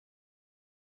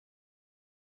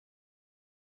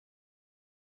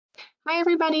Hi,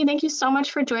 everybody. Thank you so much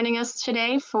for joining us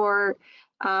today for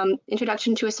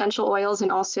Introduction to Essential Oils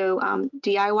and also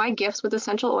DIY gifts with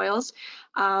essential oils.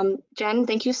 Jen,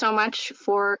 thank you so much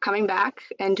for coming back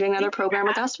and doing another Thank you for program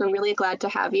with us. having We're me. really glad to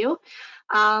have you.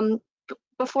 Um,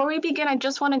 Before we begin, I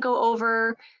just want to go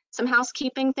over some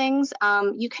housekeeping things.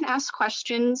 You can ask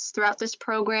questions throughout this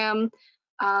program.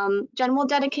 Jen, we'll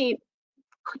dedicate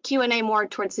Q&A more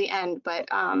towards the end, but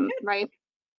right?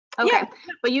 Yeah, Okay,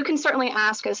 but you can certainly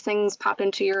ask as things pop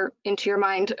into your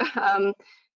mind.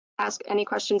 Ask any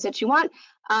questions that you want.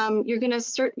 You're gonna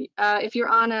if you're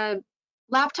on a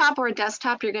laptop or a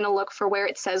desktop, you're gonna look for where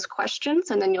it says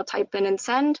questions, and then you'll type in and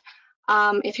send.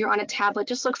 If you're on a tablet,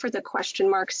 just look for the question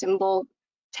mark symbol,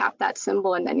 tap that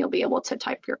symbol, and then you'll be able to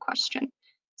type your question.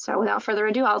 So without further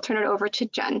ado, I'll turn it over to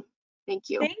Jen. Thank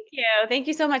you. thank you. Thank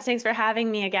you so much. Thanks for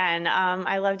having me again.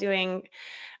 I love doing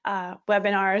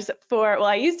webinars well,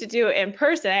 I used to do it in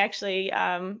person. I actually,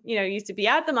 used to be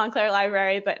at the Montclair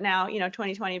Library, but now,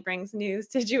 2020 brings new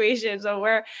situations. So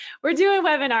we're doing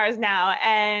webinars now.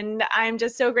 And I'm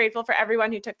just so grateful for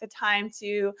everyone who took the time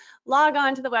to log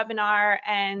on to the webinar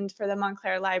and for the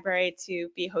Montclair Library to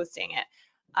be hosting it.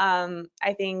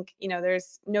 I think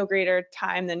there's no greater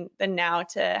time than now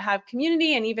to have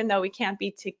community, and even though we can't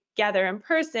be together in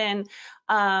person,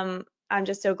 I'm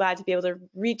just so glad to be able to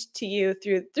reach to you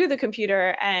through the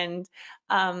computer and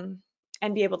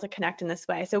be able to connect in this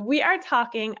way. So we are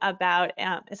talking about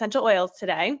essential oils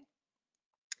today,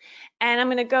 and I'm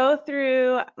going to go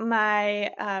through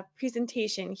my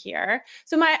presentation here.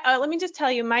 So let me just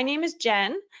tell you, my name is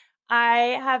Jen.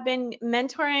 I have been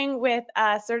mentoring with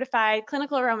a certified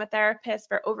clinical aromatherapist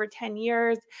for over 10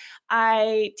 years.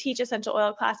 I teach essential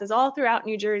oil classes all throughout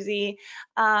New Jersey.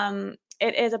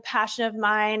 It is a passion of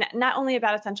mine, not only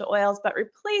about essential oils, but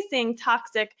replacing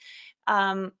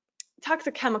um,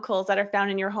 toxic chemicals that are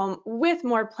found in your home with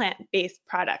more plant-based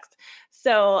products.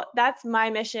 So that's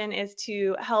my mission, is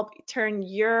to help turn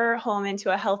your home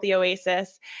into a healthy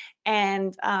oasis.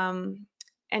 And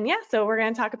yeah, so we're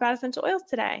going to talk about essential oils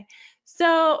today.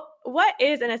 So what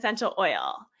is an essential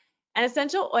oil? An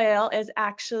essential oil is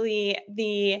actually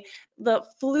the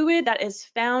fluid that is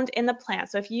found in the plant.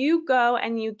 So if you go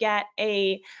and you get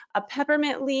a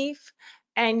peppermint leaf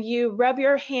and you rub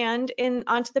your hand in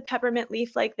onto the peppermint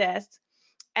leaf like this,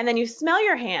 and then you smell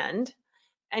your hand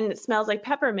and it smells like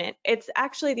peppermint, it's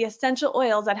actually the essential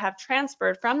oils that have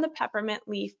transferred from the peppermint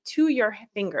leaf to your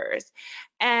fingers.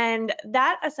 And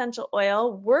that essential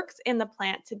oil works in the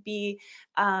plant to be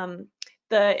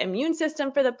the immune system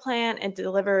for the plant. It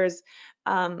delivers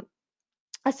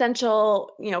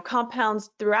essential, compounds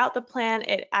throughout the plant.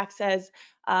 It acts as,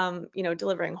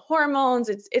 delivering hormones.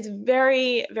 It's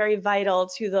very, very vital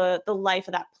to the life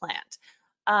of that plant.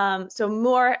 So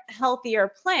more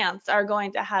healthier plants are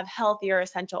going to have healthier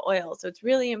essential oils. So it's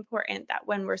really important that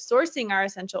when we're sourcing our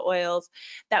essential oils,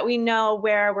 that we know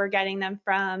where we're getting them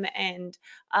from, and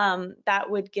that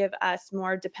would give us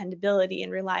more dependability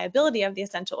and reliability of the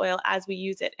essential oil as we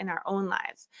use it in our own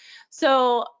lives.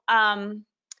 So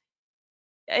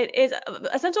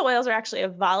essential oils are actually a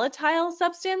volatile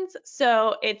substance,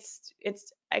 so it's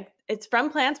from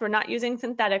plants. We're not using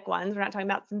synthetic ones. We're not talking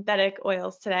about synthetic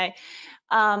oils today.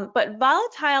 But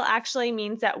volatile actually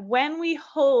means that when we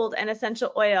hold an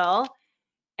essential oil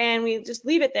and we just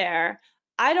leave it there,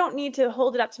 I don't need to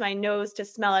hold it up to my nose to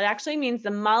smell it. It actually means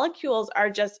the molecules are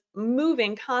just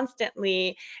moving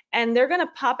constantly, and they're going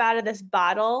to pop out of this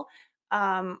bottle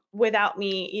without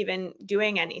me even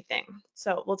doing anything.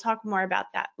 So we'll talk more about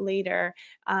that later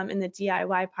in the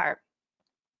DIY part.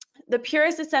 The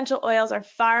purest essential oils are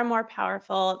far more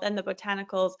powerful than the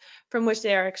botanicals from which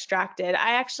they are extracted.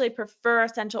 I actually prefer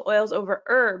essential oils over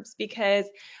herbs because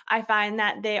I find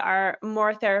that they are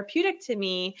more therapeutic to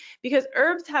me, because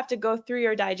herbs have to go through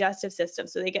your digestive system,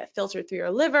 so they get filtered through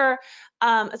your liver.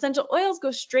 Essential oils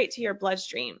go straight to your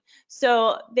bloodstream,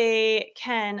 so they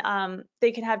can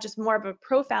have just more of a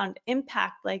profound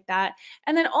impact like that.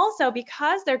 And then also,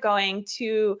 because they're going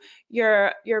to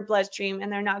your bloodstream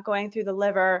and they're not going through the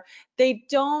liver, they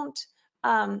don't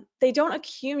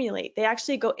accumulate. They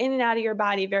actually go in and out of your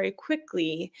body very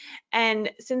quickly.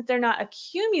 And since they're not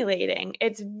accumulating,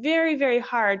 it's very, very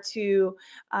hard to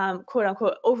quote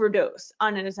unquote overdose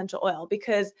on an essential oil,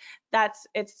 because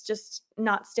it's just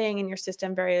not staying in your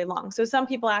system very long. So some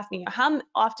people ask me, how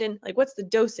often, like, what's the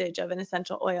dosage of an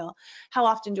essential oil? How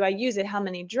often do I use it? How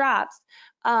many drops?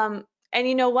 And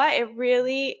you know what? It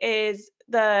really is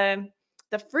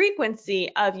the frequency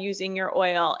of using your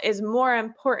oil is more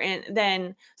important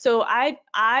than, so I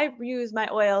use my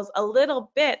oils a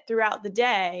little bit throughout the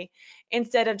day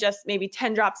instead of just maybe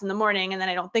 10 drops in the morning and then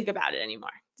I don't think about it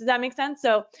anymore. Does that make sense?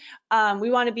 So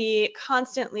we want to be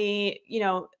constantly,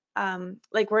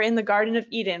 like we're in the Garden of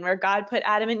Eden where God put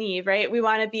Adam and Eve, right? We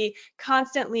want to be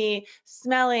constantly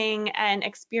smelling and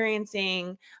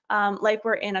experiencing like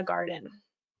we're in a garden.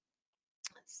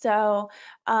 So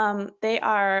they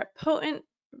are potent,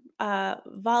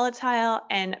 volatile,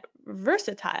 and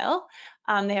versatile.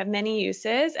 They have many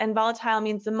uses, and volatile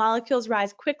means the molecules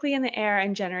rise quickly in the air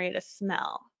and generate a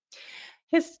smell.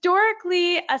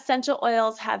 Historically, essential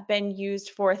oils have been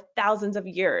used for thousands of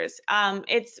years.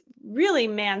 It's really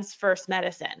man's first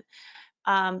medicine.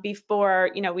 Before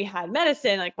we had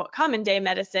medicine, like what common day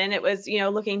medicine, it was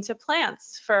looking to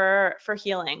plants for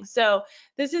healing. So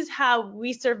this is how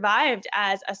we survived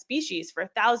as a species for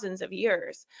thousands of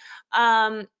years.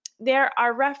 There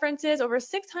are references, over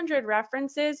 600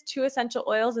 references to essential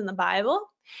oils in the Bible,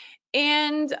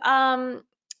 and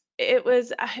it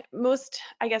was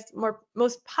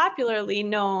most popularly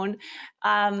known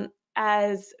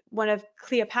as one of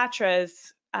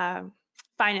Cleopatra's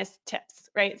finest tips,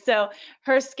 right? So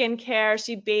her skincare,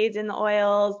 she bathes in the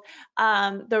oils.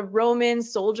 The Roman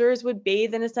soldiers would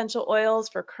bathe in essential oils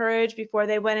for courage before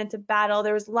they went into battle.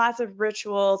 There was lots of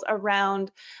rituals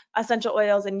around essential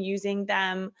oils and using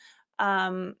them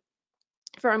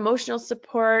for emotional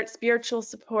support, spiritual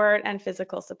support, and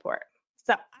physical support.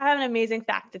 So I have an amazing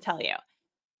fact to tell you.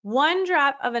 1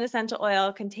 drop of an essential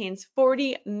oil contains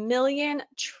 40 million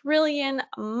trillion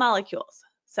molecules.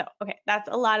 So, okay, that's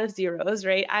a lot of zeros,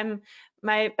 right?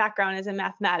 My background is in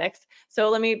mathematics, so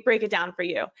let me break it down for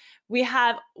you. We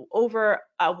have over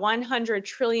 100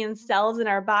 trillion cells in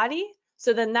our body.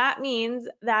 So then that means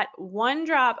that 1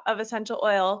 drop of essential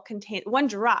oil contains, 1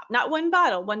 drop, not 1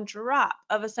 bottle, 1 drop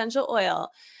of essential oil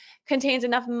contains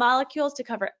enough molecules to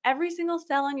cover every single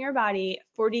cell in your body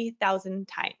 40,000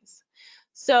 times.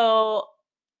 So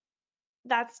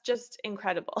that's just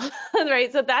incredible,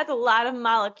 right? So that's a lot of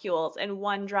molecules in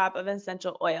 1 drop of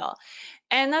essential oil.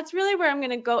 And that's really where I'm going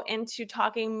to go into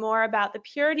talking more about the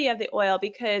purity of the oil,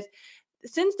 because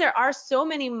since there are so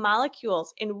many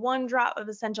molecules in 1 drop of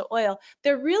essential oil,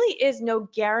 there really is no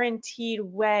guaranteed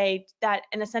way that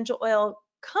an essential oil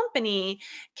company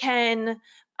can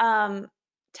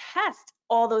test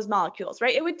all those molecules,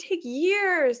 right? It would take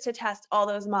years to test all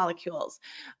those molecules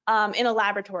in a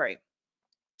laboratory.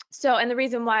 So, and the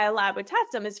reason why a lab would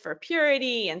test them is for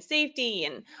purity and safety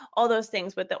and all those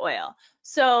things with the oil.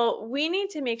 So we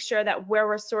need to make sure that where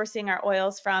we're sourcing our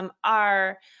oils from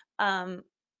are of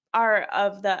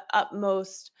the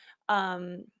utmost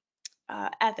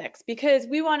ethics, because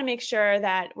we want to make sure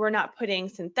that we're not putting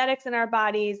synthetics in our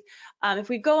bodies. If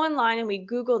we go online and we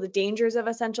Google the dangers of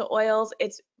essential oils,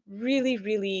 it's really,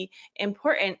 really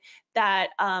important that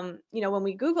when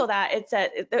we Google that, it says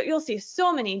you'll see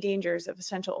so many dangers of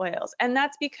essential oils, and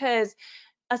that's because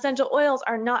essential oils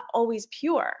are not always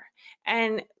pure.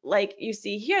 And like you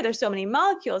see here, there's so many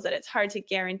molecules that it's hard to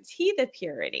guarantee the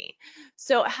purity.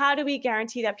 So how do we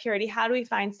guarantee that purity? How do we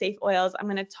find safe oils? I'm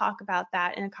going to talk about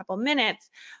that in a couple minutes.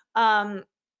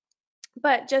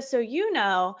 But just so you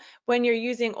know, when you're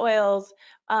using oils,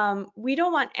 we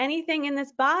don't want anything in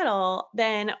this bottle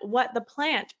than what the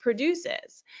plant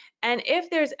produces. And if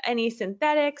there's any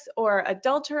synthetics or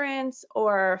adulterants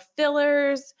or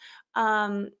fillers,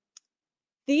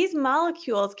 these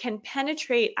molecules can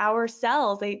penetrate our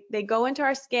cells. They go into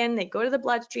our skin, they go to the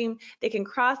bloodstream, they can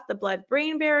cross the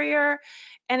blood-brain barrier.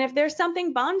 And if there's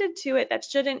something bonded to it that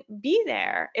shouldn't be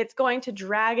there, it's going to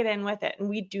drag it in with it, and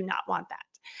we do not want that.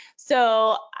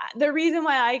 So the reason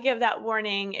why I give that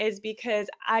warning is because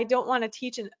I don't want to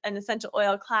teach an essential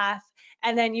oil class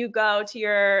and then you go to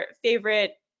your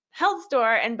favorite health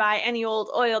store and buy any old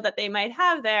oil that they might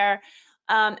have there,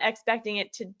 expecting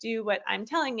it to do what I'm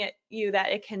telling you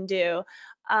that it can do,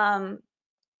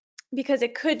 because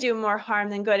it could do more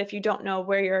harm than good if you don't know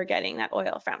where you're getting that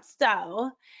oil from. So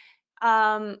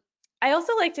I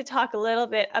also like to talk a little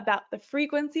bit about the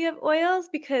frequency of oils,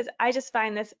 because I just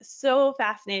find this so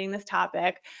fascinating, this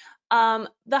topic. The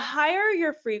higher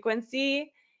your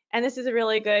frequency, and this is a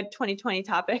really good 2020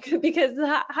 topic, because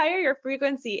the higher your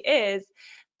frequency is,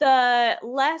 the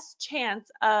less chance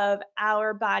of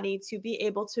our body to be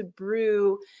able to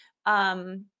brew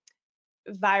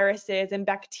viruses and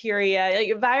bacteria.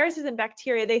 Like, viruses and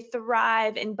bacteria, they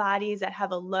thrive in bodies that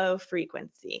have a low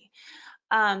frequency.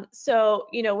 So,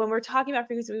 when we're talking about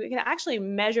frequency, we can actually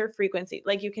measure frequency.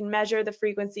 Like, you can measure the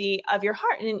frequency of your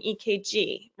heart in an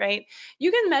EKG, right?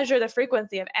 You can measure the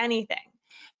frequency of anything.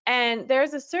 And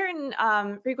there's a certain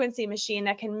frequency machine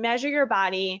that can measure your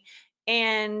body.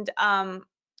 And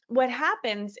what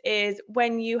happens is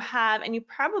when you have, and you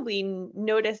probably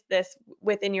notice this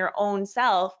within your own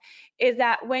self, is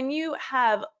that when you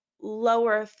have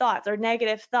lower thoughts or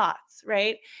negative thoughts,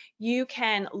 right, you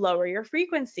can lower your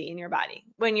frequency in your body.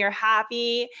 When you're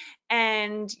happy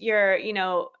and you're,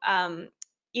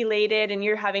 elated and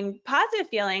you're having positive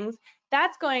feelings,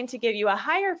 that's going to give you a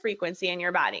higher frequency in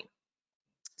your body.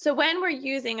 So when we're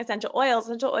using essential oils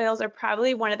are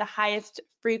probably one of the highest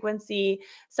frequency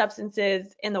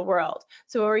substances in the world.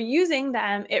 So when we're using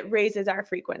them, it raises our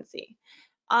frequency.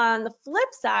 On the flip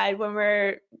side, when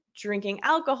we're drinking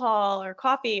alcohol or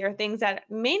coffee or things that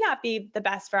may not be the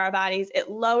best for our bodies,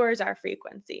 it lowers our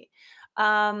frequency.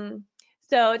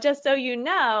 So just so you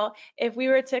know, if we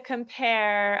were to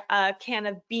compare a can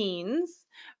of beans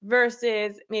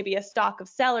versus maybe a stalk of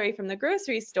celery from the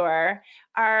grocery store,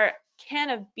 our can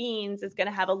of beans is going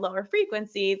to have a lower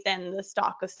frequency than the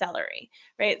stalk of celery,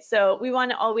 right? So we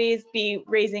want to always be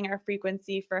raising our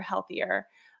frequency for healthier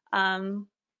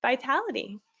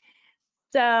vitality.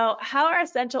 So how are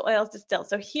essential oils distilled?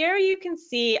 So here you can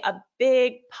see a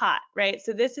big pot, right?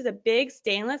 So this is a big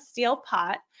stainless steel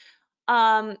pot.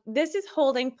 This is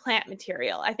holding plant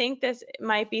material. I think this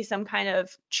might be some kind of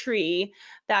tree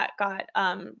that got,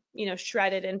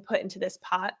 shredded and put into this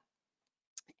pot.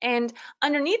 And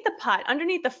underneath the pot,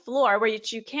 underneath the floor where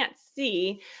you can't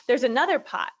see, there's another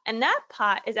pot. And that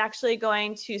pot is actually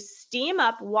going to steam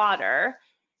up water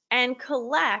and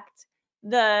collect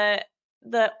the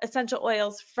essential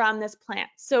oils from this plant.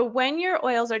 So when your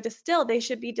oils are distilled, they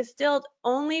should be distilled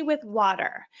only with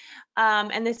water.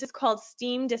 And this is called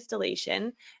steam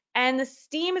distillation. And the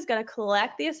steam is going to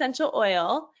collect the essential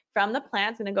oil from the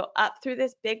plant. It's going to go up through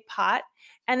this big pot.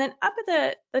 And then up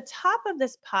at the top of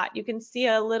this pot, you can see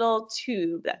a little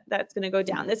tube that's going to go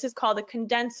down. This is called a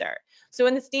condenser. So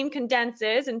when the steam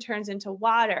condenses and turns into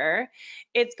water,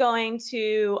 it's going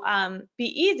to be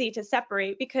easy to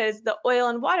separate because the oil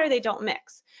and water, they don't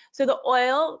mix. So the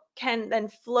oil can then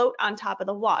float on top of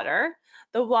the water.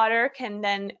 The water can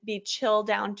then be chilled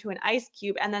down to an ice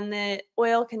cube, and then the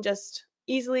oil can just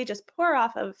easily just pour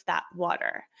off of that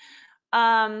water.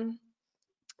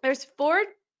 There's 4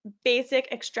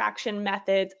 basic extraction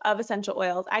methods of essential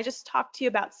oils. I just talked to you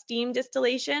about steam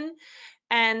distillation,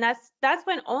 and that's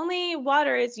when only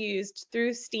water is used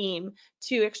through steam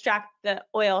to extract the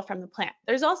oil from the plant.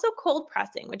 There's also cold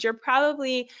pressing, which you're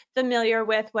probably familiar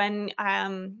with when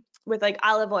with like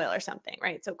olive oil or something,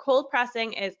 right? So cold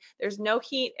pressing is there's no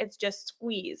heat, it's just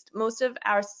squeezed. Most of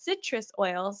our citrus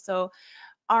oils, so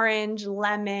orange,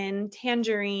 lemon,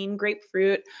 tangerine,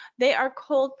 grapefruit, they are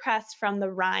cold pressed from the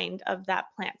rind of that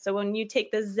plant. So when you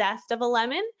take the zest of a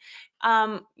lemon,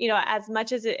 as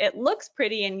much as it looks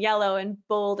pretty and yellow and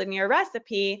bold in your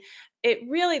recipe,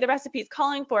 the recipe is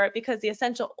calling for it because the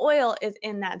essential oil is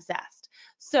in that zest.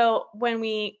 So when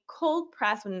we cold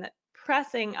press, when the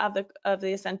pressing of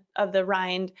the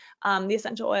rind, the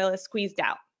essential oil is squeezed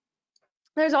out.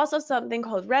 There's also something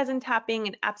called resin tapping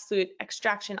and absolute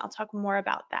extraction. I'll talk more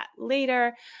about that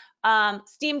later.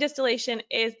 Steam distillation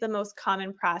is the most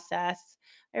common process.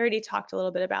 I already talked a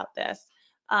little bit about this.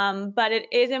 But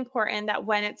it is important that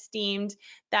when it's steamed,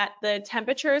 that the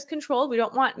temperature is controlled. We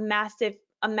don't want massive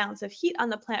amounts of heat on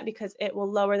the plant because it will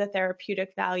lower the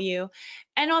therapeutic value.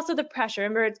 And also the pressure.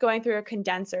 Remember, it's going through a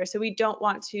condenser, so we don't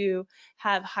want to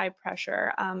have high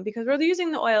pressure because we're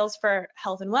using the oils for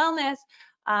health and wellness.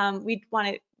 We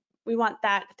want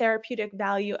that therapeutic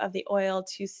value of the oil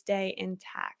to stay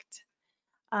intact.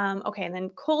 Okay, and then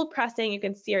cold pressing, you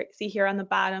can see here on the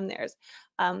bottom, there's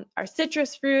our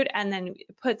citrus fruit, and then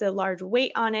it puts a large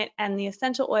weight on it, and the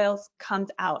essential oils comes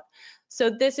out. So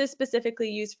this is specifically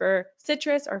used for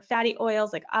citrus or fatty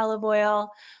oils like olive oil.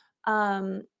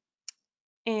 So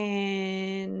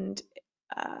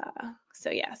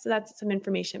that's some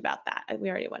information about that. We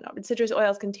already went over. Citrus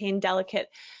oils contain delicate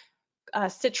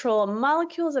citral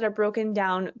molecules that are broken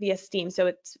down via steam,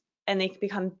 and they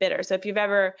become bitter. So if you've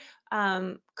ever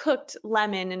cooked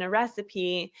lemon in a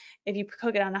recipe, if you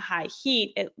cook it on a high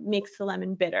heat, it makes the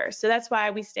lemon bitter. So that's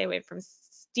why we stay away from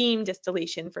steam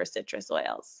distillation for citrus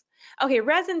oils. Okay,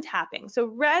 resin tapping. So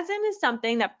resin is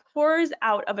something that pours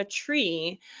out of a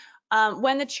tree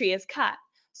when the tree is cut.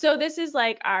 So this is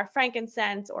like our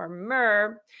frankincense or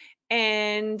myrrh,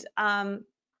 and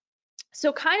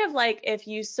so kind of like if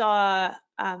you saw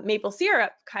maple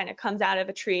syrup kind of comes out of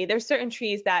a tree, there's certain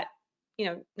trees that,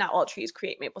 not all trees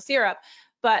create maple syrup,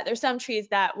 but there's some trees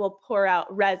that will pour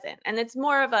out resin, and it's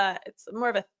more of a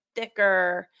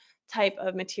thicker type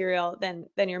of material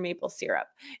than your maple syrup.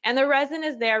 And the resin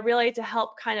is there really to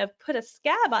help kind of put a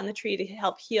scab on the tree to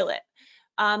help heal it.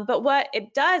 But what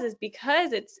it does is,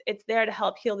 because it's there to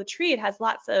help heal the tree, it has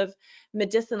lots of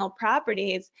medicinal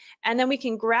properties, and then we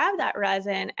can grab that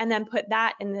resin and then put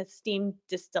that in the steam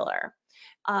distiller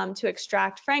to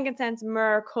extract frankincense.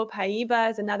 Myrrh,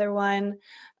 copaiba is another one.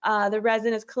 The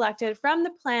resin is collected from the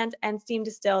plant and steam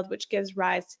distilled, which gives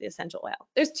rise to the essential oil.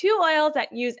 There's two oils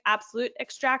that use absolute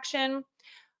extraction.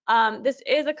 This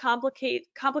is a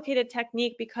complicated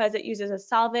technique because it uses a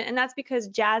solvent, and that's because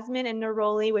jasmine and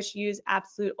neroli, which use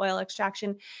absolute oil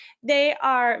extraction, they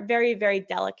are very, very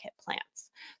delicate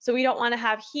plants. So we don't want to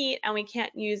have heat, and we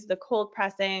can't use the cold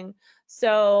pressing.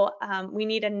 So we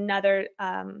need another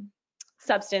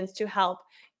substance to help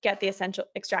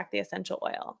extract the essential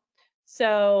oil.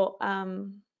 So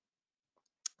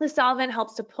the solvent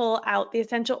helps to pull out the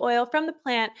essential oil from the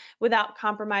plant without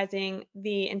compromising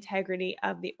the integrity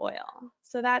of the oil.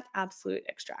 So that's absolute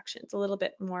extraction. It's a little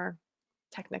bit more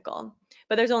technical,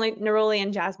 but there's only neroli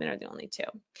and jasmine are the only two.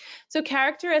 So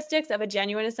characteristics of a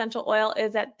genuine essential oil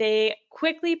is that they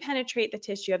quickly penetrate the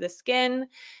tissue of the skin.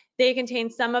 They contain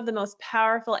some of the most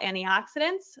powerful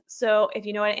antioxidants. So if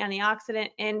you know what an antioxidant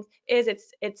is,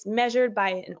 it's measured by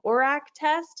an ORAC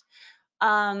test.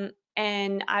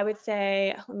 And I would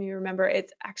say, let me remember,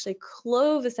 it's actually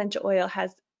clove essential oil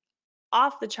has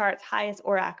off the charts highest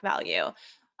ORAC value.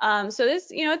 So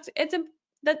this,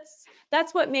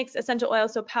 that's what makes essential oil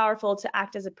so powerful to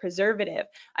act as a preservative.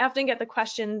 I often get the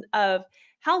question of,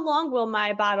 how long will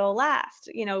my bottle last?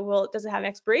 Does it have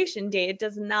expiration date? It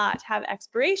does not have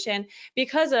expiration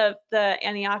because of the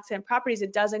antioxidant properties.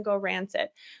 It doesn't go rancid.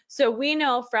 So we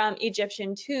know from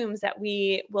Egyptian tombs that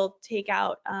we will take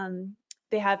out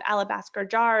they have alabaster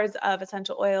jars of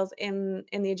essential oils in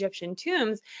the Egyptian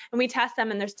tombs, and we test them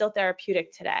and they're still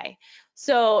therapeutic today.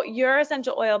 So your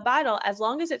essential oil bottle, as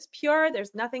long as it's pure,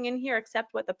 there's nothing in here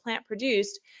except what the plant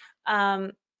produced,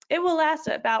 it will last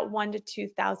about 1,000 to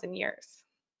 2,000 years.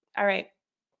 All right.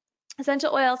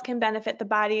 Essential oils can benefit the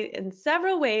body in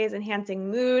several ways, enhancing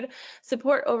mood,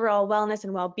 support overall wellness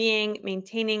and well-being,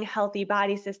 maintaining healthy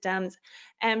body systems,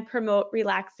 and promote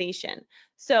relaxation.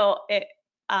 So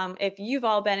if you've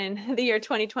all been in the year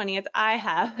 2020, as I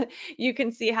have, you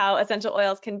can see how essential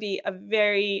oils can be a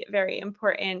very, very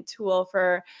important tool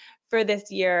for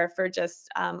this year for just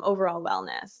overall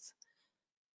wellness.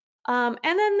 And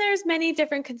then there's many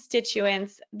different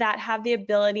constituents that have the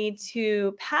ability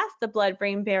to pass the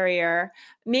blood-brain barrier,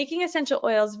 making essential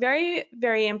oils very,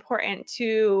 very important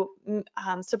to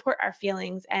support our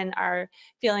feelings and our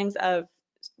feelings of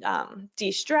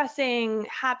de-stressing,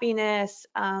 happiness,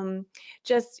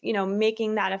 just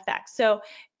making that effect. So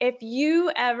if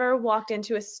you ever walked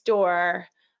into a store,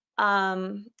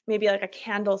 maybe like a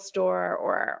candle store,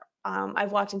 or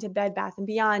I've walked into Bed Bath &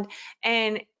 Beyond,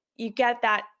 and you get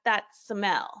that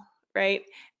smell, right?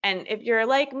 And if you're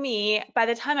like me, by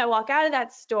the time I walk out of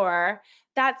that store,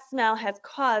 that smell has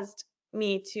caused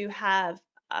me to have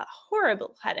a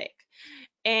horrible headache.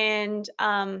 And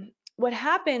what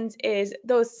happens is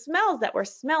those smells that we're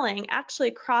smelling actually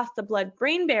cross the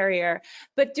blood-brain barrier,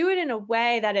 but do it in a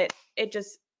way that it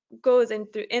just goes in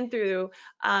through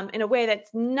in a way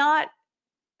that's not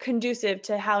conducive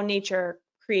to how nature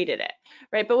created it,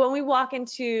 right? But when we walk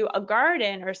into a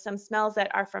garden or some smells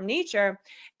that are from nature,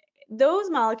 those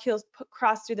molecules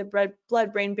cross through the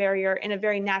blood-brain barrier in a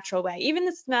very natural way. Even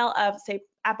the smell of, say,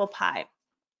 apple pie,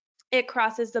 it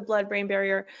crosses the blood-brain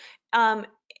barrier.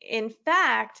 In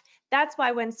fact, that's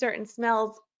why when certain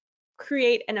smells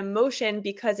create an emotion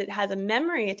because it has a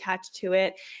memory attached to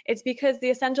it, it's because the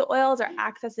essential oils are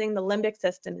accessing the limbic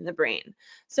system in the brain.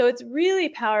 So it's really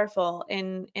powerful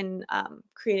in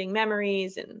creating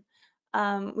memories,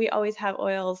 and we always have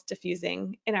oils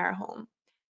diffusing in our home.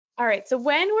 All right, so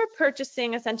when we're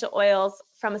purchasing essential oils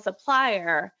from a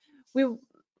supplier,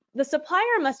 the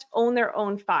supplier must own their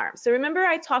own farm. So remember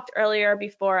I talked earlier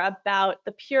before about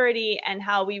the purity and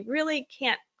how we really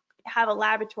can't have a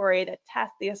laboratory that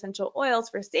tests the essential oils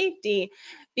for safety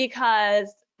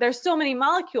because there's so many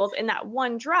molecules in that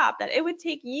one drop that it would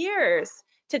take years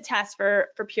to test for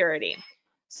purity.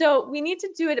 So we need to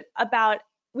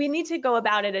go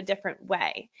about it a different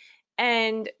way.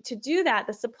 And to do that,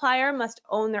 the supplier must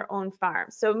own their own farm.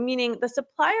 So meaning the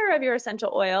supplier of your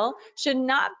essential oil should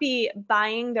not be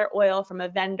buying their oil from a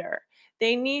vendor.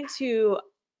 They need to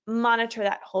monitor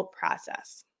that whole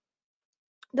process.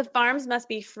 The farms must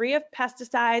be free of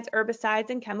pesticides, herbicides,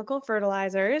 and chemical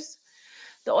fertilizers.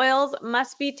 The oils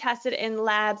must be tested in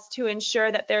labs to ensure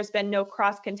that there's been no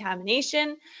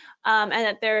cross-contamination and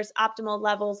that there's optimal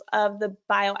levels of the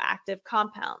bioactive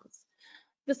compounds.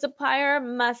 The supplier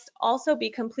must also be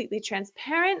completely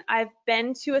transparent. I've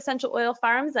been to essential oil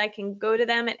farms. I can go to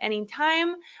them at any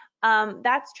time.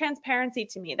 That's transparency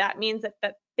to me. That means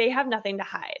that they have nothing to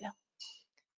hide.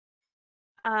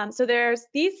 So there's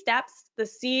these steps: the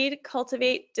seed,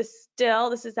 cultivate, distill.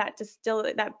 This is that distill,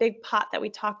 that big pot that we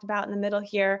talked about in the middle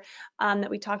here, that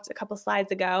we talked a couple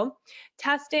slides ago.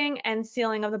 Testing and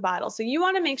sealing of the bottle. So you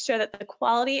want to make sure that the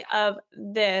quality of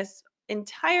this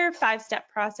entire 5-step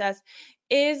process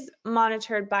is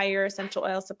monitored by your essential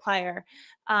oil supplier.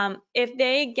 If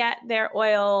they get their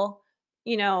oil,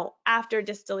 after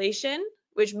distillation,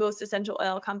 which most essential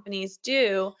oil companies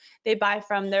do, they buy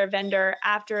from their vendor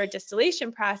after a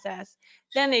distillation process,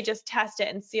 then they just test it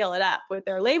and seal it up with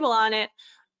their label on it.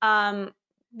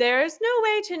 There's no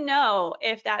way to know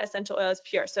if that essential oil is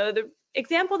pure. So the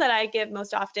example that I give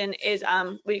most often is,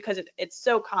 because it's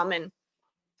so common,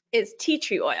 is tea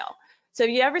tree oil. So have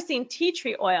you ever seen tea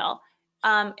tree oil?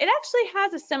 It actually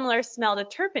has a similar smell to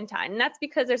turpentine, and that's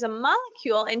because there's a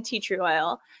molecule in tea tree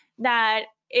oil that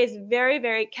is very,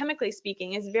 very, chemically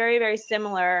speaking, is very, very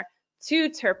similar to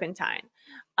turpentine.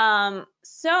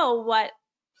 So what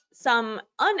some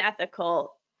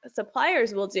unethical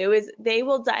suppliers will do is they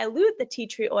will dilute the tea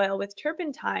tree oil with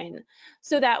turpentine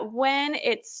so that when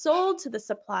it's sold to the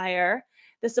supplier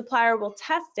will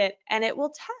test it and it will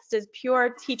test as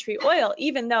pure tea tree oil,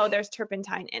 even though there's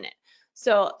turpentine in it.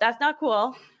 So that's not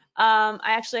cool. I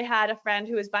actually had a friend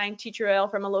who was buying tea tree oil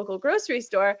from a local grocery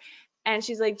store, and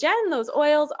she's like, Jen, those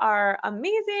oils are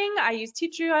amazing. I used tea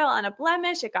tree oil on a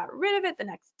blemish. It got rid of it the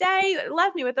next day. It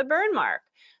left me with a burn mark.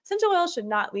 Essential oil should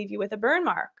not leave you with a burn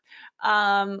mark.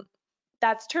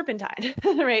 That's turpentine,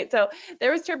 right? So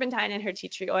there was turpentine in her tea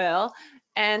tree oil,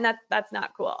 and that's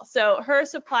not cool. So her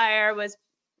supplier was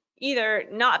either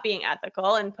not being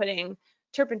ethical and putting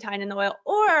turpentine in the oil,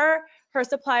 or her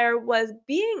supplier was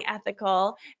being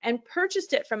ethical and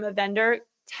purchased it from a vendor,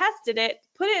 tested it,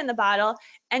 put it in the bottle,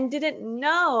 and didn't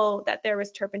know that there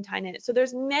was turpentine in it. So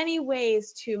there's many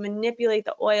ways to manipulate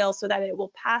the oil so that it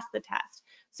will pass the test.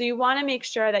 So you want to make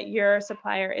sure that your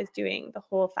supplier is doing the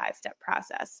whole 5-step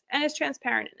process and is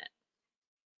transparent in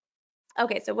it.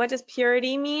 Okay, so what does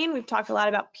purity mean? We've talked a lot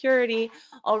about purity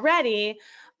already,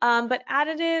 but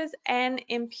additives and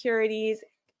impurities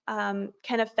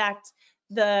can affect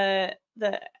the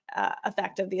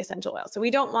effect of the essential oil. So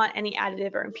we don't want any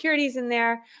additive or impurities in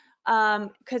there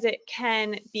because it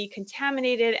can be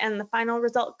contaminated and the final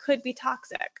result could be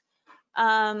toxic.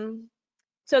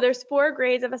 So there's 4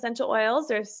 grades of essential oils.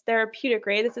 There's therapeutic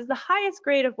grade. This is the highest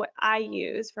grade of what I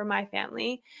use for my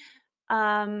family.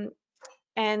 And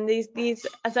these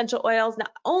essential oils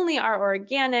not only are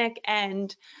organic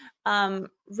and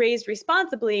raised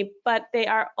responsibly, but they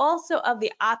are also of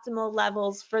the optimal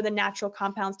levels for the natural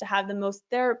compounds to have the most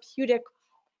therapeutic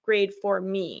grade for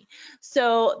me.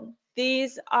 So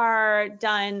these are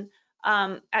done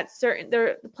at certain,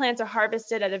 the plants are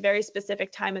harvested at a very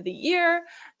specific time of the year.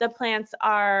 The plants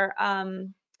are,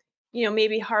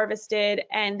 maybe harvested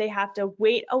and they have to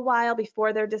wait a while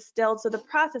before they're distilled. So the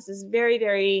process is very,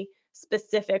 very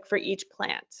specific for each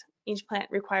plant. Each plant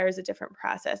requires a different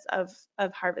process of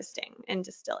harvesting and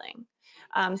distilling.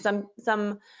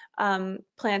 Some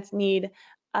plants need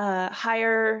a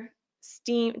higher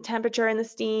steam temperature in the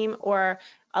steam or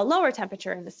a lower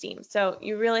temperature in the steam. So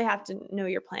you really have to know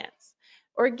your plants.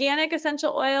 Organic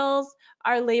essential oils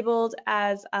are labeled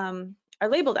as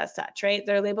such, right?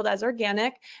 They're labeled as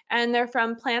organic, and they're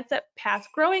from plants that pass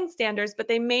growing standards, but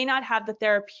they may not have the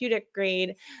therapeutic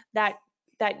grade that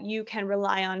you can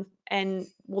rely on and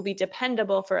will be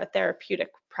dependable for a therapeutic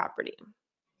property.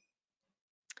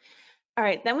 All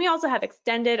right, then we also have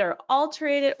extended or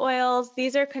alterated oils.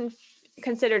 These are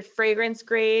considered fragrance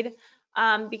grade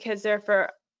because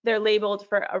they're labeled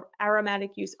for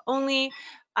aromatic use only.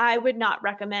 I would not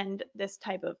recommend this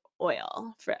type of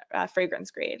oil for fragrance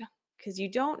grade because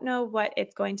you don't know what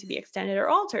it's going to be extended or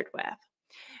altered with.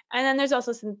 And then there's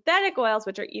also synthetic oils,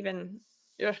 which are even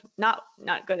not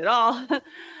good at all.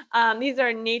 These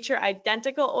are nature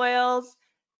identical oils.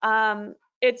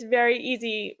 It's very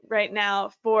easy right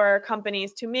now for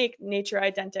companies to make nature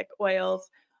identical oils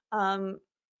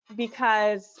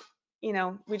because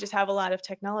we just have a lot of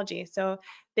technology. So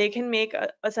they can make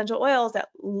essential oils that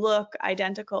look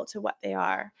identical to what they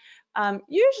are.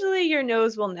 Usually your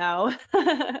nose will know,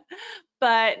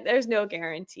 but there's no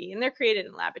guarantee, and they're created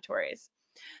in laboratories.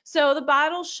 So the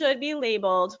bottle should be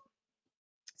labeled.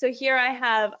 So here I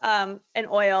have an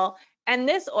oil, and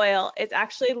this oil is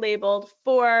actually labeled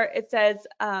for, it says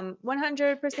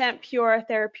 100% pure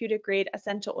therapeutic grade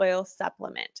essential oil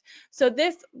supplement. So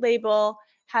this label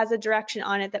has a direction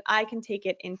on it that I can take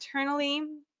it internally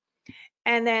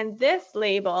And then this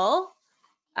label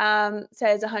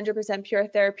says 100% pure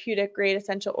therapeutic grade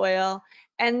essential oil.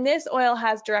 And this oil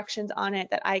has directions on it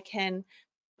that I can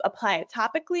apply it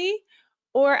topically,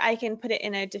 or I can put it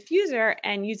in a diffuser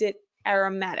and use it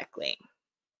aromatically.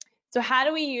 So how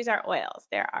do we use our oils?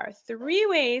 There are 3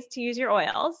 ways to use your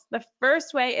oils. The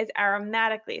first way is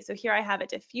aromatically. So here I have a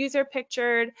diffuser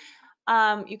pictured.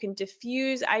 You can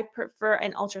diffuse. I prefer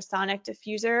an ultrasonic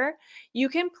diffuser. You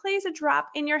can place a drop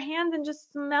in your hands and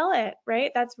just smell it,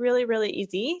 right? That's really, really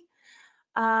easy.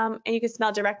 And you can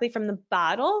smell directly from the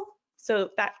bottle. So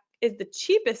that is the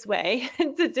cheapest way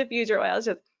to diffuse your oils,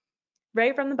 just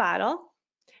right from the bottle.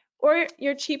 Or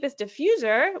your cheapest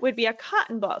diffuser would be a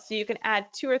cotton ball. So you can add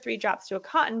 2 or 3 drops to a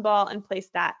cotton ball and place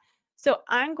that. So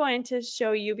I'm going to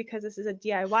show you, because this is a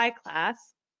DIY class,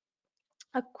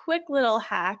 a quick little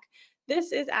hack.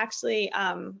 This is actually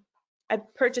I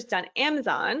purchased on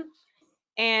Amazon,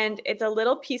 and it's a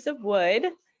little piece of wood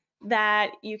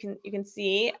that you can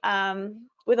see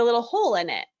with a little hole in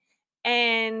it.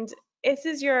 And this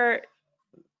is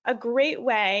a great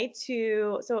way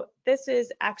to, so this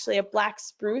is actually a black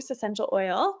spruce essential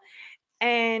oil,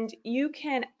 and you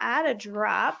can add a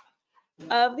drop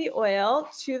of the oil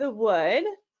to the wood,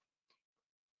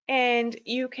 and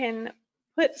you can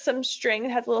put some string.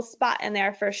 It has a little spot in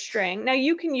there for string. Now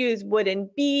you can use wooden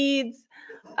beads,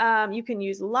 you can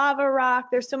use lava rock.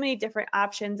 There's so many different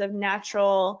options of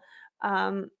natural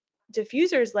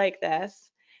diffusers like this.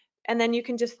 And then you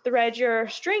can just thread your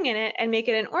string in it and make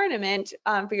it an ornament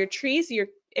for your tree. So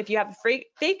if you have a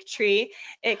fake tree,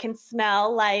 it can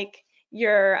smell like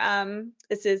your,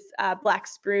 this is black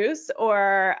spruce,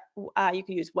 or you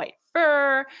can use white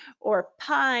fir or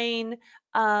pine,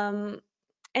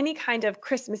 any kind of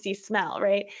Christmassy smell,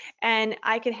 right? And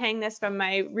I can hang this from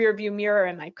my rear view mirror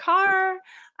in my car.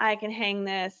 I can hang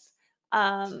this,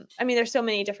 I mean, there's so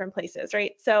many different places,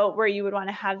 right? So where you would want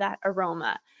to have that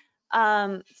aroma.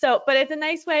 But it's a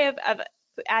nice way of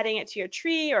adding it to your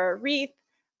tree or a wreath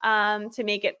to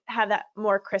make it have that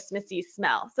more Christmassy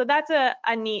smell. So that's a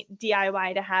neat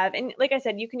DIY to have. And like I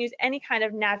said, you can use any kind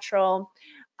of natural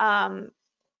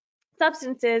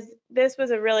substances. This was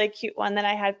a really cute one that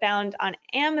I had found on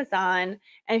Amazon.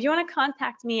 And if you want to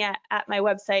contact me at my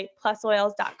website,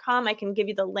 plusoils.com, I can give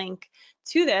you the link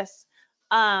to this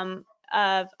on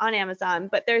Amazon.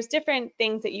 But there's different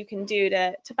things that you can do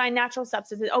to find natural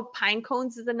substances. Oh, pine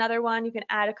cones is another one. You can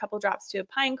add a couple drops to a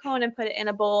pine cone and put it in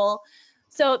a bowl.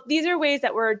 So these are ways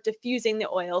that we're diffusing the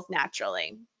oils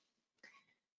naturally.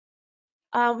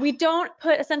 We don't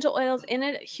put essential oils in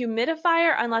a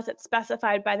humidifier unless it's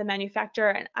specified by the manufacturer,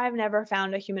 and I've never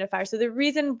found a humidifier. So the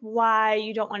reason why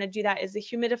you don't want to do that is the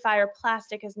humidifier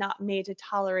plastic is not made to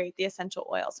tolerate the essential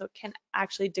oil, so it can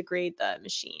actually degrade the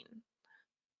machine.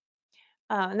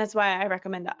 And that's why I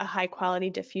recommend a high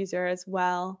quality diffuser as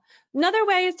well. Another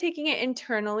way is taking it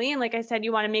internally. And like I said,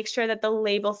 you want to make sure that the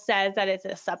label says that it's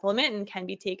a supplement and can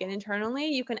be taken internally.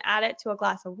 You can add it to a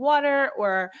glass of water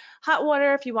or hot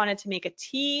water if you wanted to make a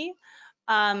tea.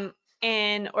 Or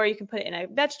you can put it in a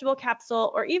vegetable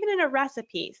capsule or even in a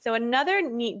recipe. So another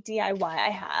neat DIY I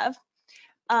have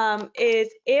is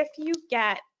if you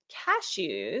get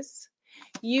cashews,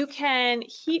 you can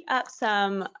heat up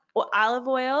some olive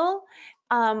oil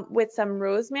with some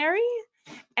rosemary,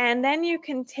 and then you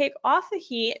can take off the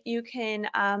heat. You can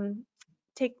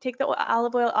take the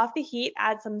olive oil off the heat,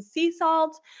 add some sea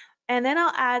salt, and then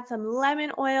I'll add some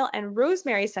lemon oil and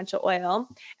rosemary essential oil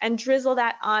and drizzle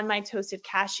that on my toasted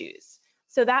cashews.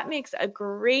 So that makes a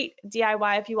great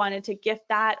DIY if you wanted to gift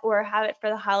that or have it for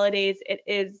the holidays. It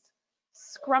is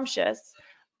scrumptious.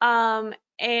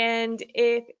 And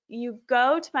if you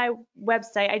go to my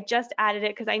website, I just added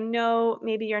it because I know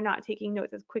maybe you're not taking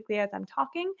notes as quickly as I'm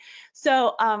talking.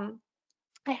 So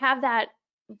I have that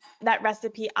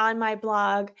recipe on my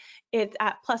blog. It's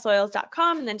at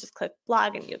plusoils.com, and then just click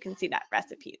blog and you can see that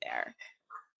recipe there.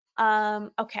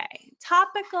 Okay,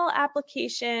 topical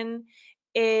application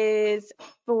is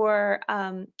for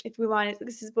if we want it,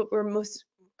 this is what we're most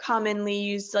commonly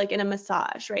used like in a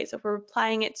massage, right? So if we're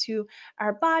applying it to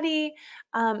our body,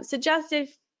 suggested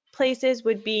places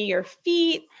would be your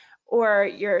feet or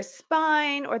your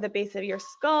spine or the base of your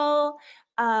skull.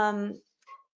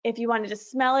 If you wanted to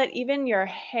smell it, even your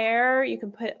hair, you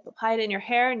can apply it in your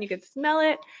hair and you could smell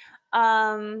it.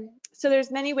 So there's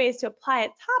many ways to apply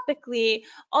it topically,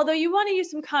 although you want to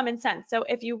use some common sense. So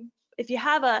if you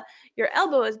have your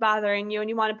elbow is bothering you and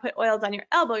you want to put oils on your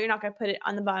elbow, you're not going to put it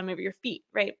on the bottom of your feet,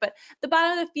 right? But the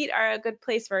bottom of the feet are a good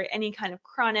place for any kind of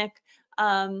chronic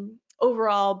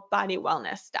overall body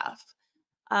wellness stuff.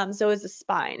 So is the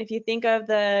spine. If you think of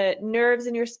the nerves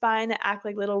in your spine that act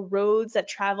like little roads that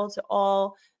travel to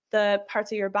all the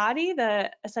parts of your body,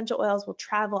 the essential oils will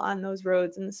travel on those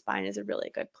roads, and the spine is a really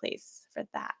good place for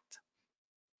that.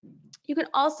 You can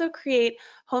also create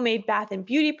homemade bath and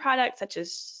beauty products such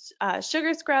as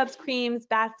sugar scrubs, creams,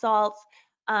 bath salts.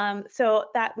 So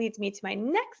that leads me to my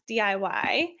next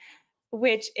DIY,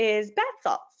 which is bath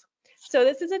salts. So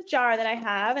this is a jar that I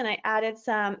have, and I added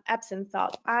some Epsom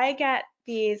salt. I get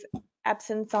these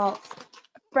Epsom salts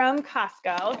from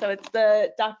Costco. So it's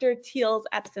the Dr. Teal's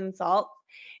Epsom salt,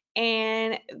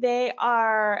 and they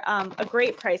are a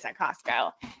great price at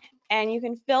Costco. And you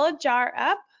can fill a jar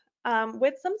up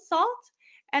with some salt,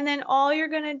 and then all you're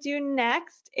gonna do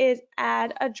next is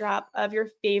add a drop of your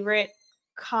favorite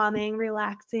calming,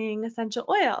 relaxing essential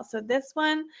oil. So this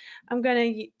one, I'm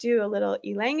gonna do a little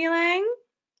ylang ylang,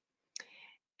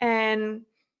 and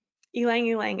ylang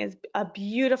ylang is a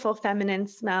beautiful feminine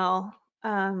smell.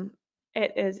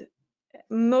 It is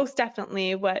most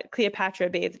definitely what Cleopatra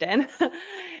bathed in.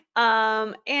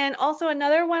 And also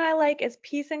another one I like is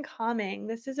Peace and Calming.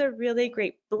 This is a really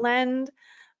great blend.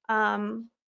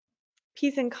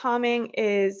 Peace and Calming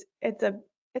is it's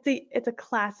a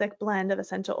classic blend of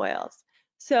essential oils.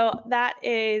 So that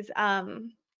is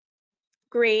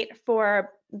great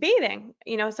for bathing.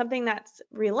 You know, something that's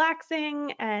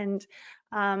relaxing, and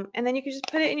then you can just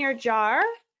put it in your jar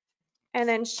and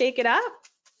then shake it up.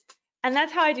 And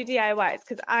that's how I do DIYs,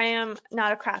 because I am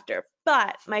not a crafter,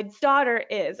 but my daughter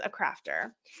is a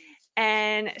crafter,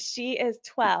 and she is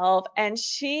 12, and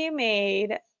she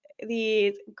made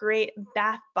these great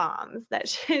bath bombs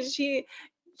that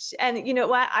and you know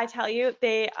what, I tell you,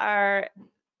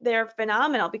 they're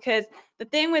phenomenal, because the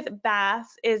thing with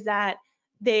baths is that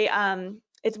they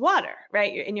it's water,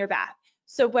 right? You're in your bath.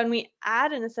 So when we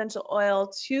add an essential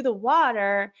oil to the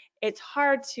water, it's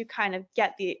hard to kind of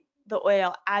get the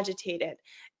oil agitated.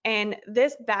 And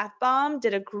this bath bomb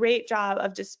did a great job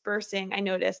of dispersing, I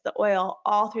noticed, the oil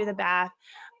all through the bath,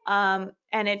 and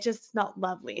it just smelled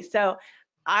lovely. So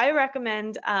I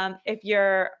recommend, if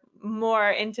you're more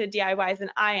into DIYs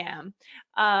than I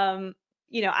am,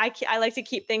 you know, I like to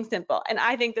keep things simple, and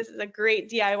I think this is a great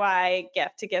DIY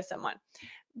gift to give someone.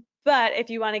 But if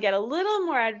you want to get a little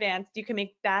more advanced, you can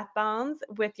make bath bombs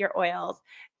with your oils.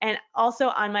 And also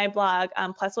on my blog,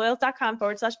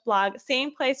 plusoils.com/blog,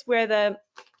 same place where the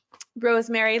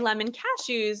rosemary lemon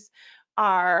cashews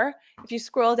are. If you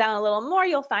scroll down a little more,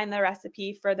 you'll find the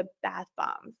recipe for the bath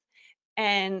bombs.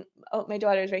 And oh, my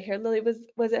daughter's right here. Lily,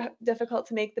 was it difficult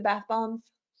to make the bath bombs?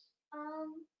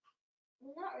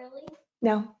 Not really.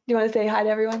 No. Do you want to say hi to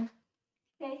everyone?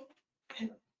 Okay.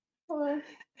 Hello.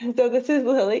 So this is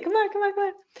Lily. Come on, come on, come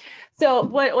on. So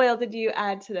what oil did you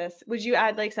add to this? Would you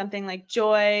add like something like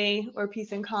joy or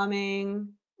peace and calming?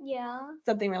 Yeah.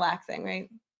 Something relaxing, right?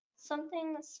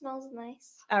 Something that smells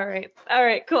nice. All right,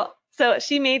 cool. So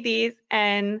she made these,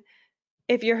 and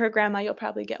if you're her grandma, you'll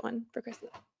probably get one for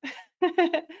Christmas.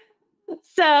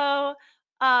 So,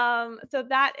 so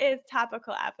that is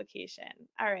topical application.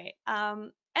 All right.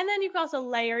 And then you can also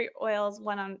layer your oils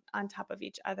one on top of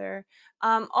each other.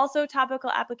 Also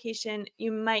topical application,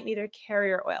 you might need a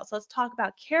carrier oil. So let's talk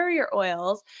about carrier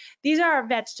oils. These are our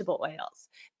vegetable oils.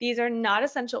 These are not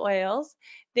essential oils.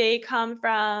 They come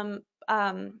from,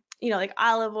 you know, like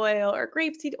olive oil or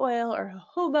grapeseed oil or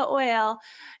jojoba oil,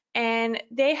 and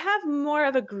they have more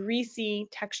of a greasy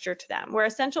texture to them, where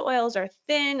essential oils are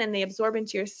thin and they absorb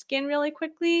into your skin really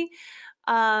quickly.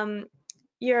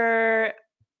 Your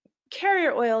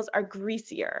carrier oils are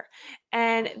greasier,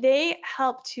 and they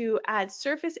help to add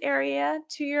surface area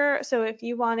to your, so if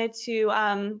you wanted to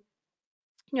you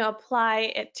know,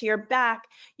 apply it to your back,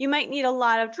 you might need a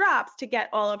lot of drops to get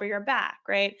all over your back,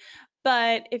 right?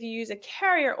 But if you use a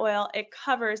carrier oil, it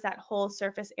covers that whole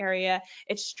surface area.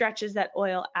 It stretches that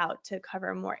oil out to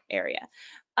cover more area.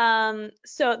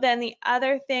 So then the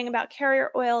other thing about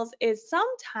carrier oils is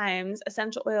sometimes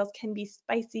essential oils can be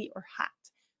spicy or hot.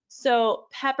 So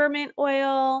peppermint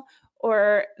oil,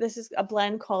 or this is a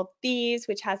blend called Thieves,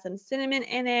 which has some cinnamon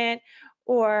in it,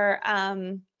 or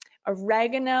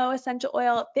oregano essential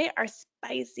oil, they are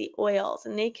spicy oils,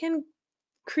 and they can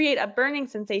create a burning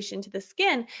sensation to the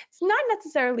skin. It's not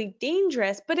necessarily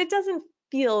dangerous, but it doesn't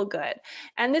feel good.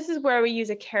 And this is where we use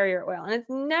a carrier oil. And it's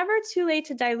never too late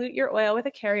to dilute your oil with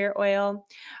a carrier oil.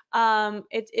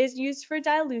 It is used for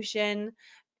dilution.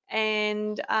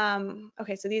 And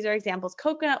okay, so these are examples: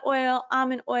 coconut oil,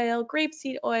 almond oil,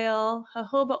 grapeseed oil,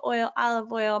 jojoba oil,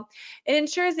 olive oil. It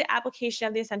ensures the application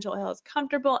of the essential oil is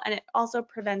comfortable, and it also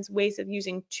prevents waste of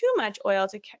using too much oil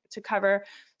to cover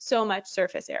so much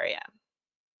surface area.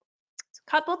 So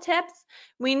Couple tips: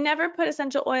 we never put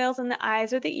essential oils in the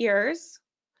eyes or the ears.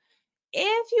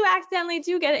 If you accidentally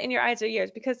do get it in your eyes or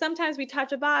ears, because sometimes we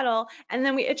touch a bottle and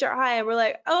then we itch our eye and we're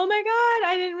like, oh my God,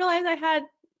 I didn't realize I had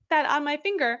that on my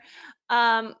finger.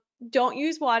 Don't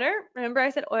use water. Remember I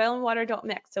said oil and water don't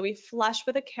mix. So we flush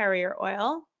with a carrier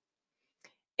oil.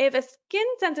 If a skin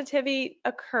sensitivity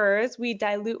occurs, we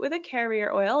dilute with a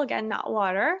carrier oil, again, not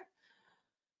water.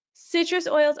 Citrus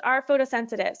oils are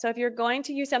photosensitive. So if you're going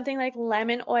to use something like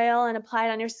lemon oil and apply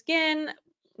it on your skin,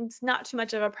 it's not too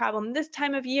much of a problem this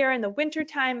time of year in the winter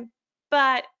time,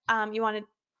 but you want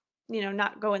to,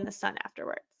 not go in the sun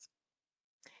afterwards.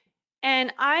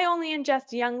 And I only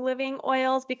ingest Young Living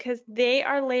oils because they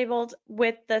are labeled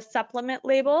with the supplement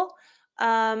label.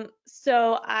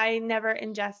 So I never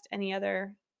ingest any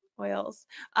other oils.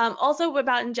 Also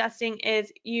about ingesting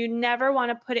is you never want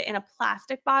to put it in a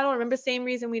plastic bottle. Remember, same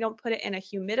reason we don't put it in a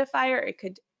humidifier. It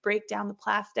could break down the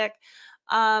plastic.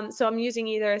 So I'm using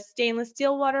either a stainless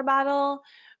steel water bottle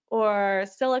or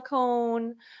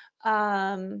silicone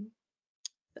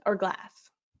or glass.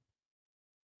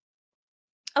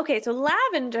 Okay, so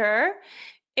lavender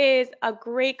is a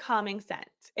great calming scent.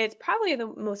 It's probably the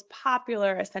most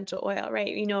popular essential oil,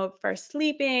 right? For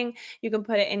sleeping, you can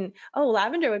put it in,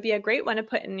 lavender would be a great one to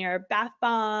put in your bath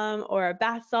bomb or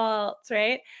bath salts,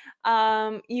 right?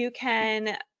 You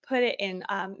can put it in,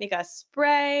 make a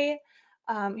spray.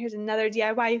 Here's another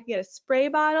DIY. You can get a spray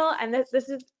bottle. And this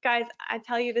is, guys, I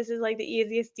tell you, this is like the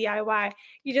easiest DIY.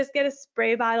 You just get a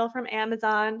spray bottle from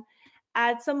Amazon,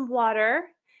 add some water,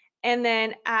 and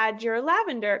then add your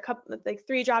lavender, like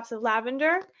 3 drops of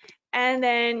lavender, and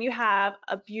then you have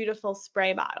a beautiful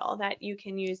spray bottle that you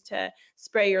can use to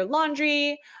spray your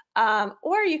laundry,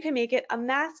 or you can make it a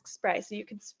mask spray. So you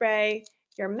can spray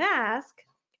your mask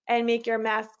and make your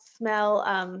mask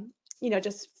smell,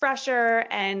 just fresher.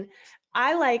 And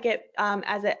I like it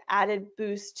as an added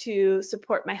boost to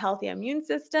support my healthy immune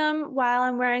system while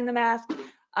I'm wearing the mask.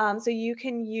 So you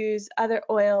can use other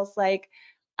oils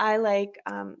I like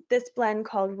this blend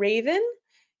called Raven.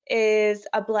 Is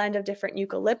a blend of different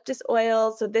eucalyptus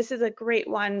oils. So this is a great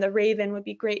one. The Raven would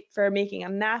be great for making a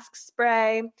mask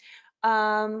spray.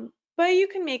 But you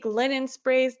can make linen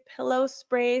sprays, pillow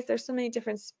sprays. There's so many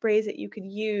different sprays that you could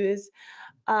use.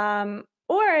 Or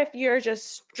if you're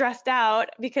just stressed out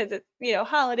because it's,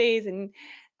 holidays, and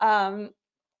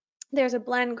there's a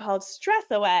blend called Stress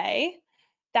Away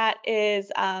that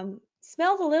is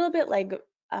smells a little bit like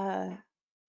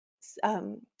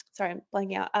sorry, I'm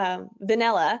blanking out,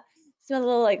 vanilla. It smells a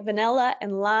little like vanilla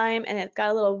and lime, and it's got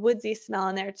a little woodsy smell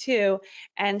in there too.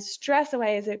 And Stress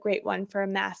Away is a great one for a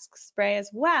mask spray as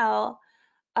well.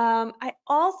 I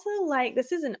also like,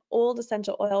 this is an old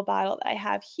essential oil bottle that I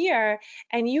have here,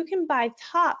 and you can buy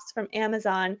tops from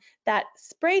Amazon, that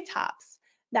spray tops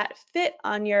that fit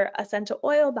on your essential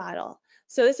oil bottle.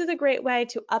 So this is a great way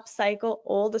to upcycle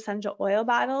old essential oil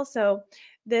bottles. So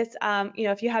this,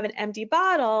 if you have an empty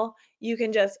bottle, you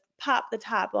can just pop the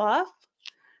top off,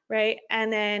 right?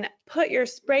 And then put your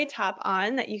spray top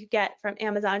on that you could get from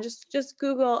Amazon. Just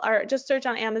Google or just search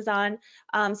on Amazon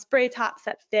spray tops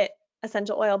that fit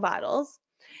essential oil bottles.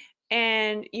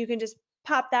 And you can just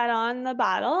pop that on the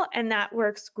bottle, and that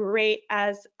works great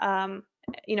as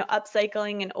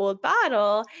upcycling an old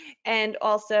bottle and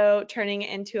also turning it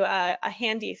into a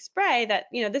handy spray that,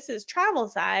 this is travel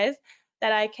size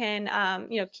that I can,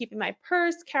 keep in my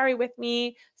purse, carry with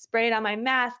me, spray it on my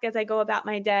mask as I go about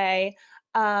my day.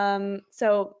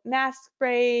 So mask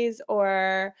sprays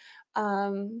or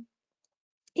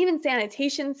even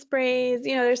sanitation sprays,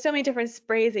 there's so many different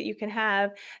sprays that you can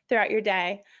have throughout your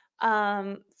day.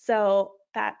 So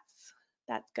that's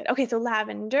good. Okay, so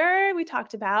lavender we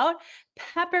talked about.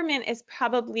 Peppermint is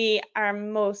probably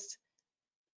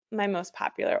my most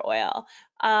popular oil.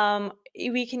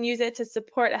 We can use it to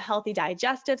support a healthy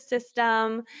digestive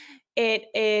system. It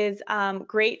is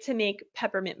great to make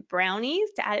peppermint brownies,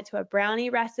 to add it to a brownie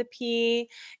recipe.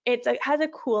 It has a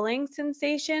cooling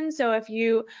sensation. So if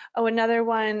you, another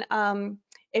one,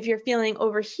 if you're feeling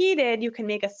overheated, you can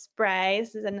make a spray.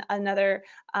 This is another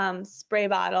spray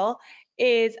bottle.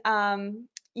 You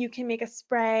can make a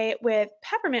spray with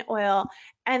peppermint oil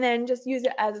and then just use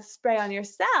it as a spray on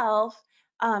yourself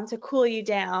to cool you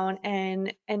down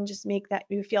and just make that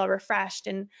you feel refreshed.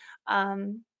 And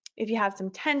if you have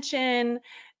some tension,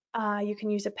 you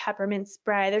can use a peppermint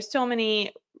spray. There's so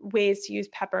many ways to use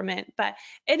peppermint, but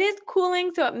it is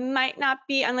cooling, so it might not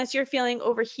be, unless you're feeling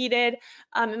overheated,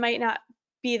 it might not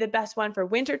be the best one for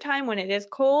wintertime when it is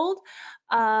cold,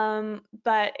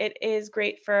 but it is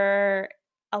great for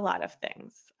a lot of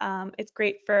things. It's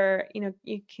great for,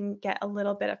 you can get a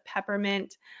little bit of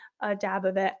peppermint, a dab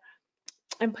of it.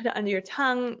 and put it under your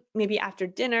tongue, maybe after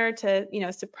dinner to,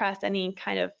 suppress any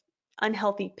kind of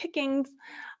unhealthy pickings.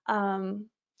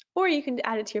 Or you can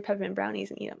add it to your peppermint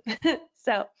brownies and eat them.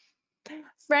 So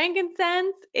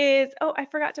frankincense is, oh, I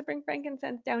forgot to bring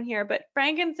frankincense down here, but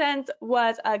frankincense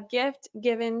was a gift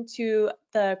given to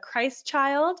the Christ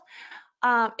child.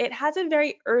 It has a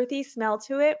very earthy smell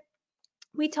to it.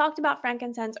 We talked about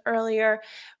frankincense earlier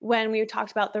when we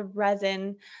talked about the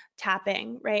resin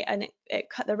tapping, right? And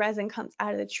the resin comes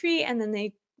out of the tree, and then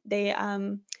they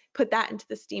put that into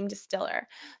the steam distiller.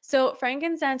 So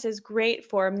frankincense is great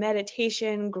for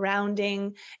meditation,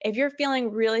 grounding. If you're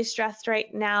feeling really stressed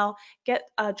right now, get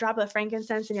a drop of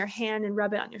frankincense in your hand and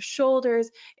rub it on your shoulders.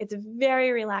 It's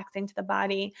very relaxing to the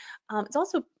body. It's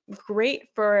also great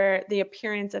for the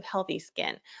appearance of healthy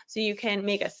skin. So you can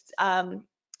make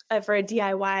for a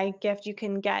DIY gift, you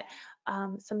can get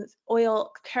some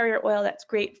oil, carrier oil that's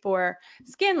great for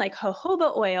skin, like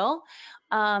jojoba oil,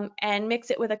 and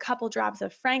mix it with a couple drops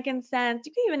of frankincense.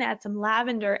 You can even add some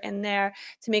lavender in there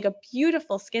to make a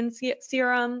beautiful skin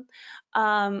serum.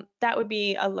 That would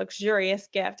be a luxurious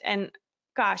gift. And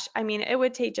gosh, I mean, it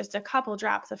would take just a couple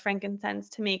drops of frankincense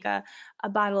to make a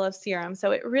bottle of serum.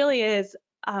 So it really is,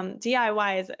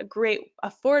 DIY is a great,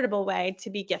 affordable way to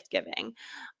be gift giving.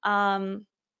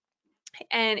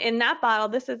 And in that bottle,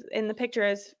 this is in the picture,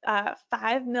 is a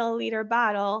 5 milliliter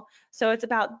bottle. So it's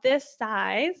about this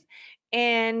size.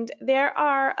 And there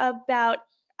are about,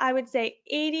 I would say,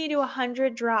 80 to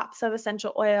 100 drops of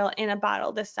essential oil in a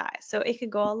bottle this size. So it could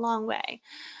go a long way.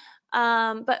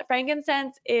 But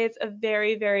frankincense is a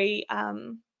very, very,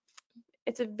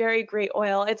 it's a very great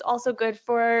oil. It's also good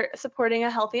for supporting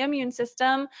a healthy immune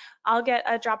system. I'll get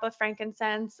a drop of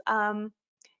frankincense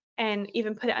and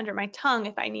even put it under my tongue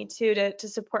if I need to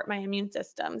support my immune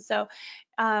system. So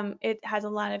it has a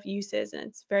lot of uses and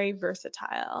it's very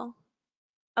versatile.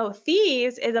 Oh,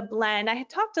 Thieves is a blend. I had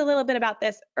talked a little bit about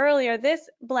this earlier. This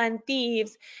blend,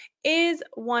 Thieves, is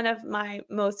one of my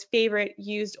most favorite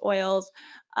used oils.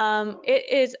 It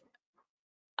is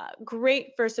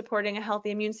great for supporting a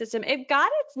healthy immune system. It got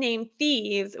its name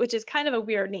Thieves, which is kind of a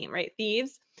weird name, right?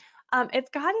 Thieves. It's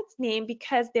got its name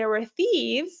because there were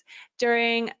thieves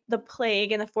during the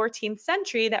plague in the 14th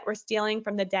century that were stealing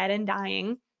from the dead and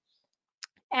dying.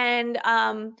 And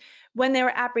when they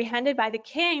were apprehended by the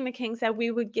king said,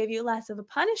 "We would give you less of a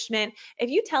punishment if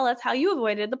you tell us how you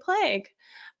avoided the plague."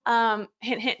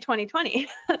 Hint, hint, 2020.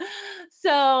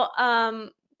 So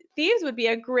Thieves would be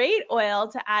a great oil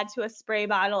to add to a spray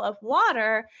bottle of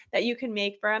water that you can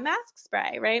make for a mask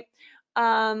spray, right?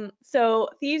 So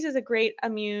Thieves is a great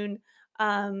immunity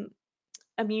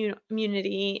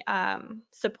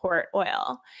support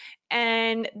oil.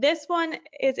 And this one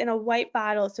is in a white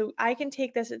bottle, so I can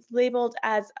take this, it's labeled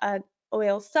as an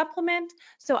oil supplement,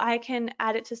 so I can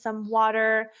add it to some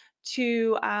water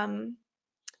to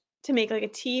make like a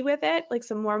tea with it, like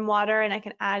some warm water, and I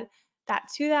can add that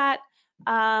to that.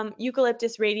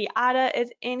 Eucalyptus radiata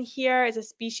is in here. It's a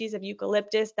species of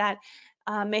eucalyptus that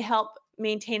may help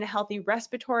maintain a healthy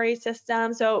respiratory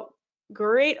system. So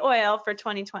great oil for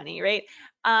 2020, right?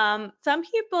 Some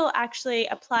people actually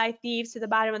apply Thieves to the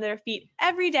bottom of their feet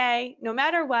every day, no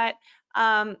matter what,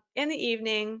 in the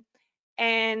evening.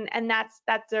 And that's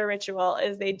their ritual,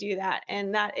 is they do that.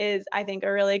 And that is, I think,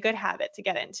 a really good habit to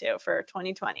get into for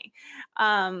 2020.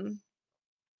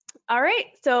 All right,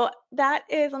 so that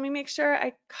is, let me make sure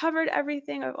I covered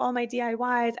everything of all my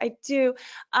DIYs. I do.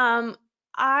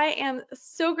 I am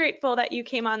so grateful that you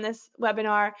came on this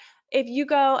webinar. If you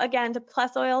go again to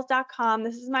plusoils.com,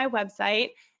 this is my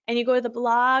website, and you go to the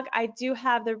blog, I do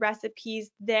have the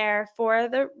recipes there for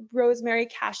the rosemary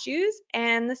cashews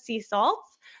and the sea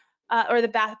salts, or the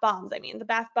bath bombs, the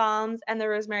bath bombs and the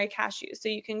rosemary cashews. So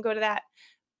you can go to that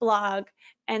blog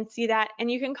and see that, and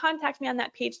you can contact me on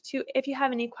that page too if you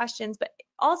have any questions. But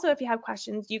also, if you have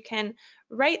questions, you can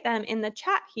write them in the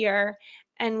chat here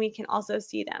and we can also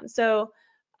see them. So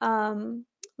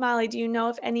Molly, do you know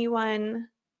if anyone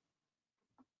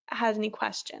has any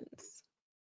questions?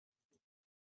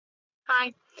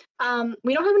 Hi.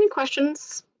 We don't have any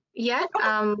questions yet.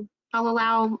 I'll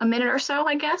allow a minute or so,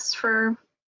 I guess, for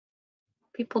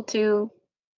people to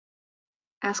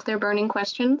ask their burning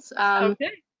questions.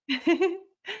 Okay.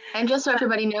 And just so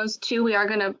everybody knows too, we are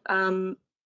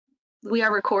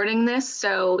recording this,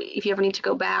 so if you ever need to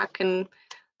go back and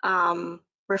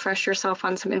refresh yourself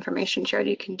on some information shared,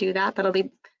 you can do that. That'll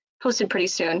be posted pretty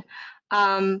soon.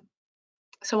 So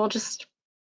we'll just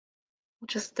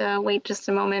wait just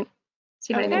a moment,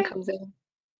 see if anything comes in.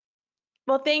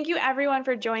 Well, thank you everyone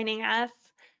for joining us.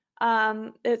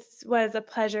 It was a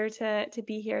pleasure to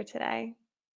be here today.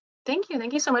 Thank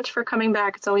you so much for coming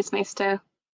back. It's always nice to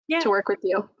Yeah. to work with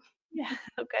you. Yeah.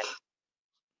 Oh, good.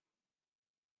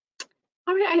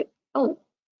 All right. Oh,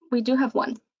 we do have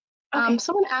one. Okay.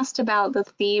 Someone asked about the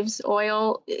thieves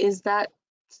oil. Is that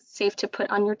safe to put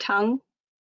on your tongue?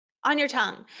 On your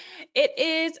tongue. It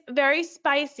is very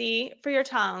spicy for your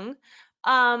tongue.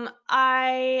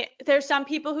 There's some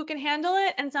people who can handle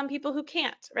it and some people who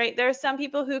can't, right? There's some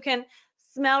people who can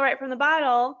smell right from the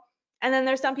bottle, and then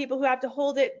there's some people who have to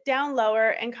hold it down lower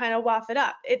and kind of waft it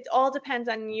up. It all depends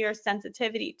on your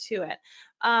sensitivity to it.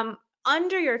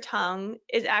 Under your tongue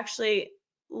is actually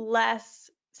less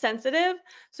sensitive.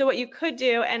 So what you could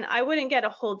do, and I wouldn't get a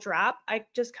whole drop, I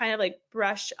just kind of like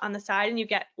brush on the side and you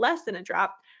get less than a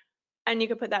drop, and you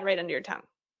could put that right under your tongue.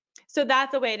 So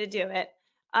that's a way to do it.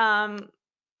 And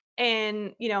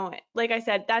like I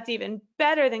said, that's even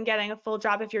better than getting a full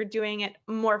drop if you're doing it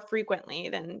more frequently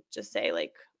than just say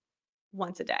like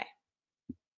once a day.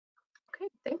 Okay,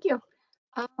 thank you.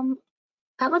 Um,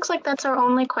 that looks like that's our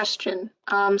only question.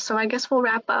 So I guess we'll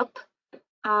wrap up.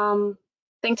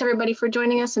 Thanks everybody for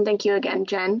joining us, and thank you again,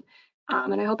 Jen.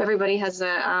 And I hope everybody has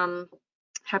a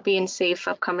happy and safe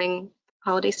upcoming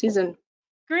holiday season.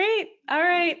 Great. All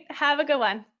right. Have a good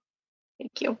one.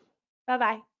 Thank you.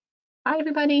 Bye-bye. Bye,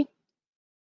 everybody.